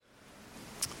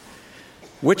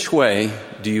Which way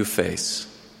do you face?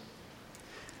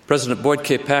 President Boyd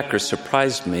K. Packer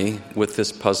surprised me with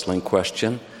this puzzling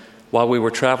question while we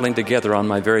were traveling together on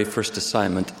my very first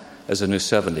assignment as a new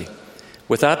 70.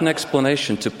 Without an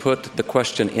explanation to put the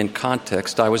question in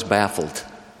context, I was baffled.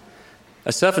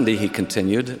 A 70, he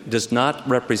continued, does not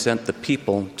represent the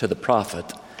people to the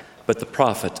prophet, but the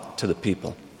prophet to the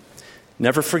people.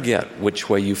 Never forget which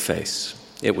way you face.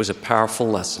 It was a powerful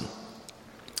lesson.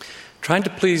 Trying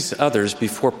to please others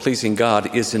before pleasing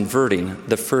God is inverting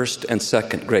the first and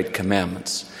second great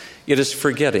commandments. It is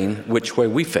forgetting which way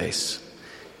we face.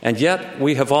 And yet,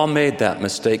 we have all made that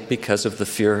mistake because of the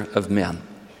fear of men.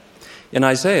 In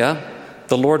Isaiah,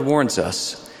 the Lord warns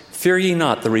us, "Fear ye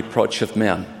not the reproach of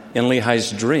men." In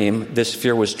Lehi's dream, this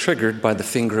fear was triggered by the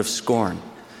finger of scorn,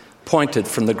 pointed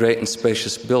from the great and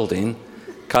spacious building,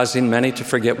 causing many to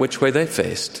forget which way they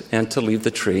faced and to leave the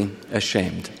tree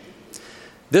ashamed.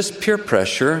 This peer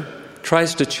pressure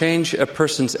tries to change a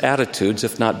person's attitudes,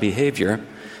 if not behavior,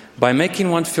 by making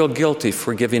one feel guilty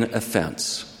for giving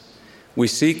offense. We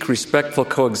seek respectful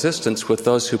coexistence with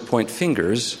those who point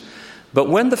fingers, but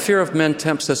when the fear of men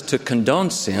tempts us to condone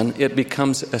sin, it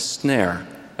becomes a snare,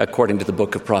 according to the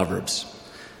book of Proverbs.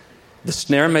 The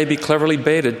snare may be cleverly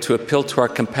baited to appeal to our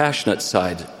compassionate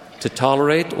side, to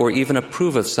tolerate or even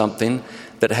approve of something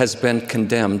that has been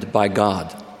condemned by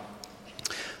God.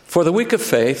 For the weak of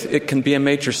faith, it can be a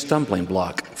major stumbling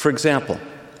block. For example,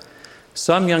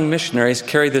 some young missionaries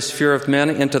carry this fear of men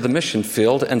into the mission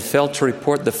field and fail to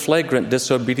report the flagrant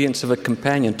disobedience of a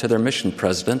companion to their mission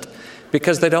president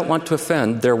because they don't want to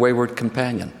offend their wayward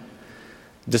companion.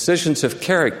 Decisions of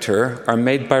character are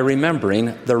made by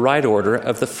remembering the right order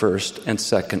of the first and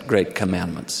second great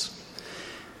commandments.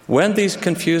 When these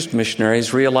confused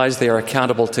missionaries realize they are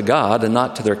accountable to God and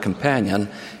not to their companion,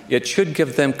 it should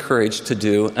give them courage to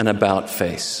do an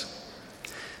about-face.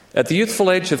 At the youthful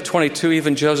age of 22,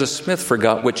 even Joseph Smith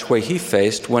forgot which way he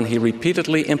faced when he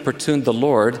repeatedly importuned the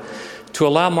Lord to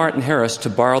allow Martin Harris to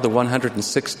borrow the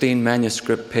 116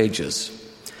 manuscript pages.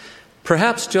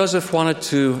 Perhaps Joseph wanted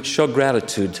to show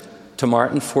gratitude to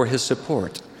Martin for his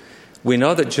support. We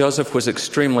know that Joseph was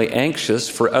extremely anxious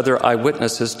for other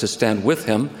eyewitnesses to stand with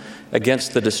him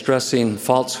against the distressing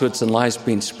falsehoods and lies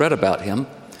being spread about him.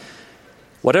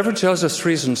 Whatever Joseph's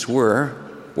reasons were,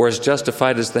 or as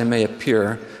justified as they may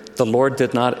appear, the Lord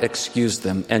did not excuse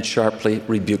them and sharply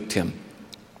rebuked him.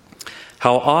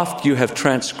 How oft you have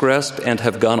transgressed and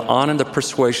have gone on in the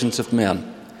persuasions of men.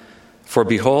 For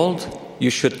behold,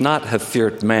 you should not have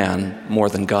feared man more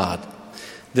than God.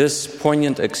 This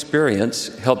poignant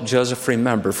experience helped Joseph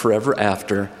remember forever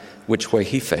after which way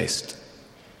he faced.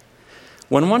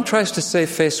 When one tries to save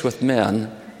face with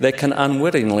men, they can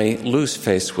unwittingly lose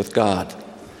face with God.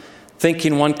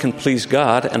 Thinking one can please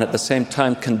God and at the same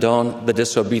time condone the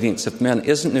disobedience of men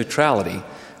isn't neutrality,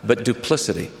 but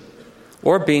duplicity,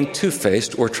 or being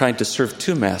two-faced or trying to serve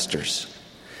two masters.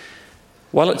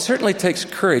 While it certainly takes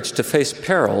courage to face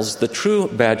perils, the true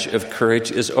badge of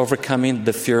courage is overcoming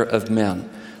the fear of men.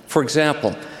 For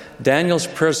example, Daniel's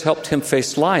prayers helped him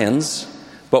face lions,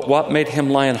 but what made him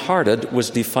lion-hearted was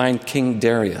defying King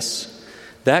Darius.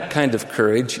 That kind of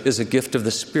courage is a gift of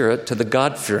the Spirit to the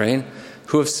God-fearing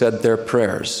who have said their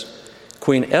prayers.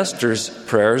 Queen Esther's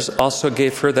prayers also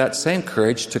gave her that same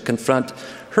courage to confront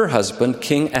her husband,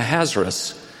 King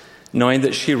Ahasuerus, knowing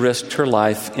that she risked her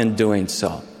life in doing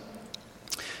so.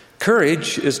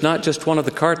 Courage is not just one of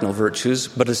the cardinal virtues,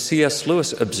 but as C.S.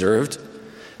 Lewis observed,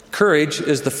 courage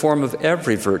is the form of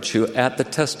every virtue at the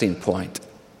testing point.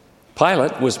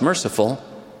 Pilate was merciful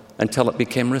until it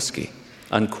became risky,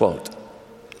 unquote.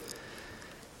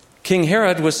 King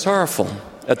Herod was sorrowful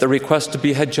at the request to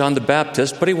behead John the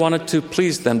Baptist, but he wanted to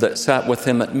please them that sat with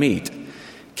him at meat.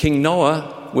 King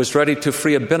Noah was ready to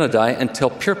free Abinadi until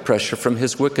peer pressure from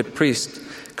his wicked priest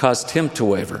caused him to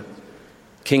waver.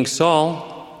 King Saul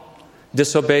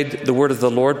disobeyed the word of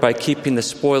the Lord by keeping the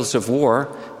spoils of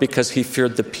war because he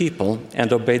feared the people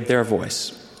and obeyed their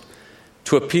voice.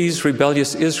 To appease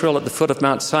rebellious Israel at the foot of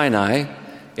Mount Sinai,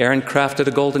 Aaron crafted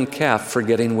a golden calf,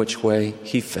 forgetting which way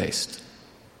he faced.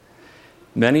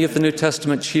 Many of the New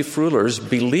Testament chief rulers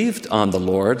believed on the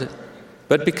Lord,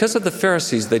 but because of the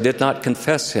Pharisees they did not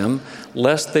confess him,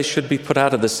 lest they should be put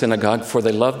out of the synagogue, for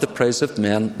they loved the praise of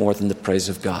men more than the praise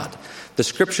of God. The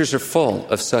scriptures are full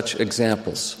of such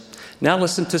examples. Now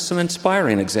listen to some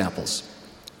inspiring examples.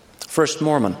 First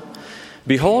Mormon.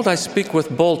 Behold, I speak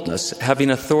with boldness, having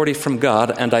authority from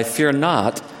God, and I fear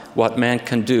not what man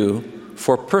can do,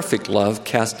 for perfect love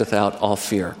casteth out all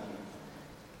fear.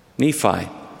 Nephi.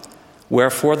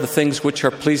 Wherefore the things which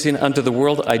are pleasing unto the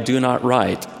world I do not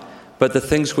write, but the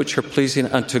things which are pleasing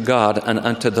unto God and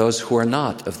unto those who are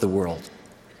not of the world.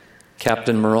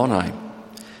 Captain Moroni.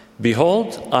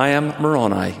 Behold, I am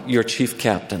Moroni, your chief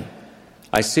captain.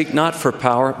 I seek not for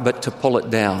power, but to pull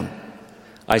it down.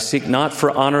 I seek not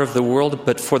for honor of the world,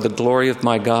 but for the glory of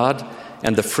my God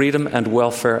and the freedom and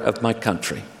welfare of my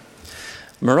country.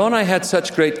 Moroni had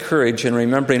such great courage in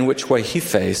remembering which way he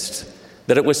faced,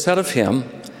 that it was said of him,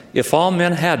 if all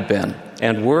men had been,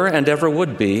 and were, and ever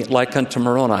would be, like unto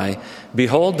Moroni,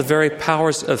 behold, the very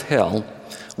powers of hell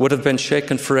would have been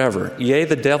shaken forever. Yea,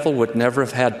 the devil would never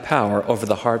have had power over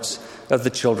the hearts of the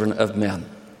children of men.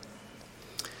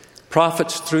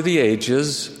 Prophets through the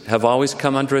ages have always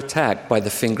come under attack by the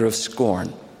finger of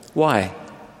scorn. Why?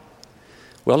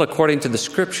 Well, according to the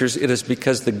Scriptures, it is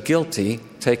because the guilty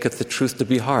taketh the truth to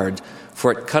be hard,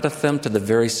 for it cutteth them to the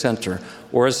very center.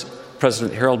 Or as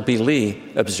President Harold B. Lee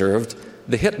observed,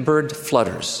 the hit bird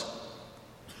flutters.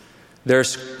 Their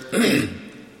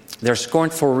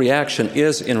scornful reaction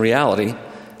is, in reality,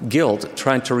 guilt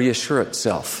trying to reassure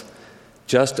itself.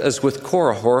 Just as with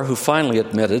Korihor, who finally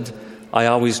admitted, I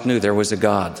always knew there was a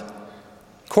God.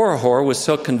 Korihor was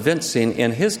so convincing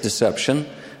in his deception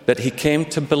that he came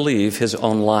to believe his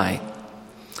own lie.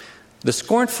 The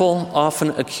scornful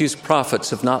often accuse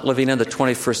prophets of not living in the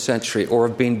 21st century or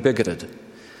of being bigoted.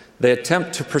 They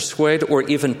attempt to persuade or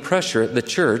even pressure the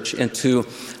church into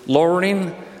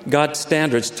lowering God's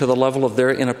standards to the level of their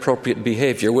inappropriate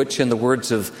behavior, which, in the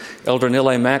words of Elder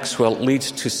Neal A. Maxwell,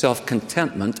 leads to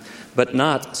self-contentment, but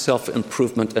not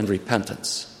self-improvement and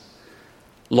repentance.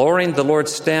 Lowering the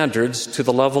Lord's standards to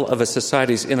the level of a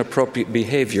society's inappropriate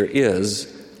behavior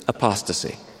is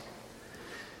apostasy.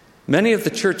 Many of the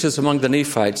churches among the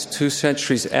Nephites, 2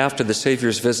 centuries after the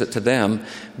Savior's visit to them,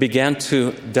 began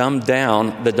to dumb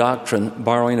down the doctrine,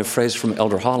 borrowing a phrase from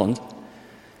Elder Holland.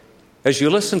 As you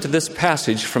listen to this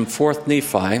passage from 4th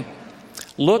Nephi,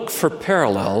 look for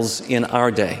parallels in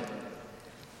our day.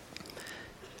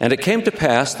 And it came to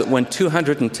pass that when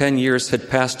 210 years had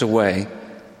passed away,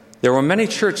 there were many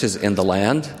churches in the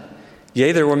land.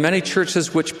 Yea, there were many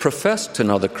churches which professed to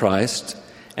know the Christ,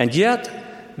 and yet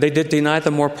they did deny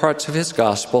the more parts of his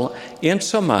gospel,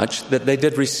 insomuch that they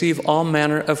did receive all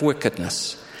manner of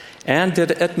wickedness, and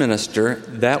did administer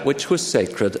that which was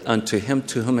sacred unto him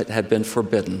to whom it had been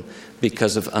forbidden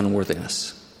because of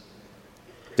unworthiness.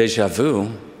 Deja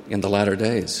vu in the latter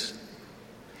days.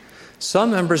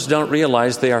 Some members don't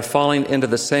realize they are falling into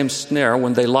the same snare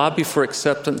when they lobby for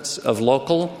acceptance of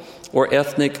local or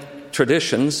ethnic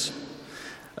traditions,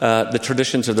 the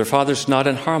traditions of their fathers, not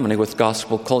in harmony with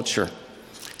gospel culture.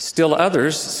 Still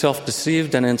others,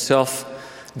 self-deceived and in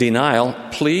self-denial,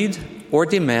 plead or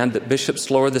demand that bishops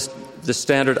lower the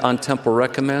standard on temple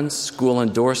recommends, school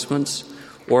endorsements,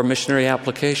 or missionary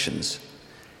applications.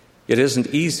 It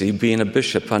isn't easy being a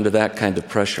bishop under that kind of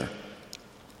pressure.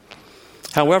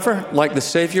 However, like the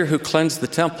Savior who cleansed the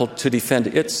temple to defend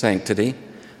its sanctity,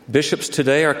 bishops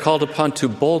today are called upon to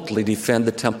boldly defend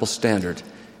the temple standard.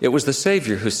 It was the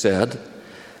Savior who said,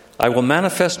 I will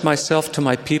manifest myself to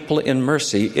my people in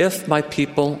mercy if my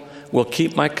people will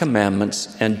keep my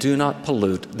commandments and do not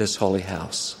pollute this holy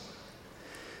house.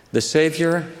 The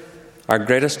Savior, our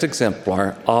greatest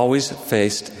exemplar, always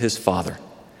faced his Father.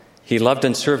 He loved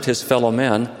and served his fellow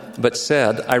men, but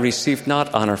said, I received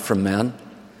not honor from men.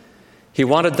 He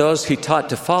wanted those he taught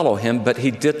to follow him, but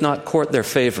he did not court their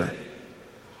favor.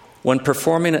 When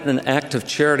performing an act of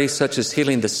charity such as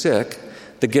healing the sick,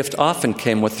 the gift often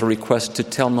came with the request to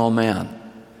tell no man.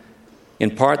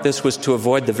 In part, this was to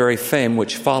avoid the very fame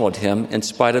which followed him in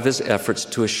spite of his efforts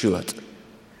to eschew it.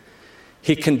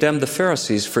 He condemned the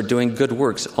Pharisees for doing good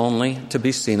works only to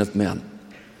be seen of men.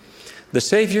 The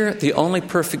Savior, the only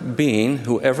perfect being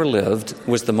who ever lived,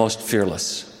 was the most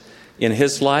fearless. In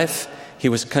his life, he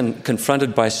was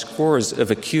confronted by scores of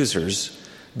accusers,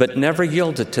 but never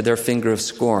yielded to their finger of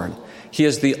scorn. He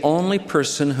is the only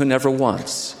person who never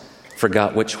once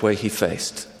forgot which way he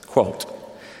faced. Quote,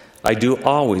 I do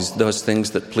always those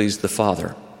things that please the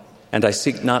Father, and I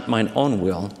seek not mine own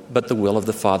will, but the will of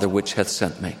the Father which hath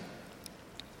sent me.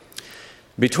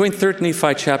 Between 3rd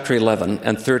Nephi chapter 11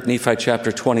 and 3rd Nephi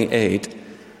chapter 28,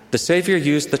 the Savior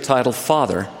used the title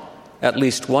Father at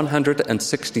least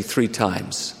 163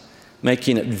 times,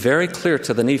 making it very clear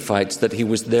to the Nephites that he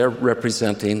was there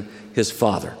representing his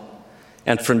Father.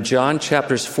 And from John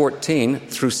chapters 14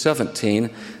 through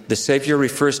 17, the Savior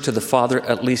refers to the Father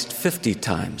at least 50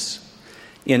 times.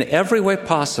 In every way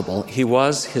possible, he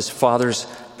was his Father's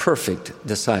perfect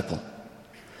disciple.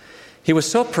 He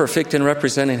was so perfect in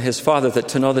representing his Father that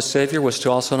to know the Savior was to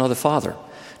also know the Father.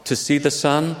 To see the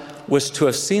Son was to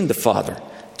have seen the Father.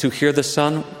 To hear the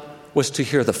Son was to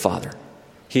hear the Father.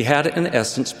 He had, in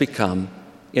essence, become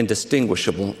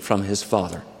indistinguishable from his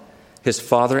Father. His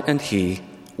Father and he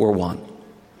were one.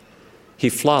 He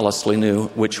flawlessly knew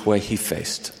which way he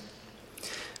faced.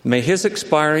 May his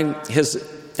inspiring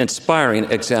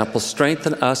example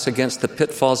strengthen us against the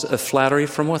pitfalls of flattery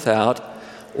from without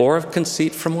or of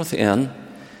conceit from within.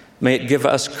 May it give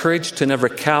us courage to never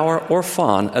cower or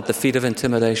fawn at the feet of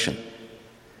intimidation.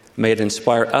 May it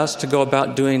inspire us to go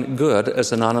about doing good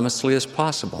as anonymously as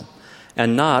possible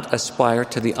and not aspire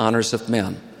to the honors of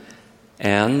men.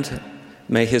 And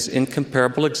may his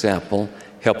incomparable example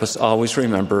help us always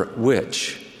remember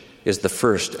which is the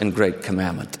first and great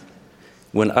commandment.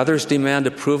 When others demand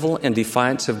approval and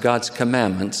defiance of God's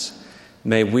commandments,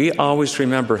 may we always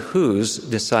remember whose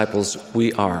disciples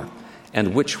we are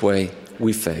and which way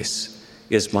we face,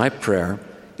 is my prayer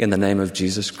in the name of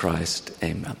Jesus Christ.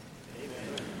 Amen.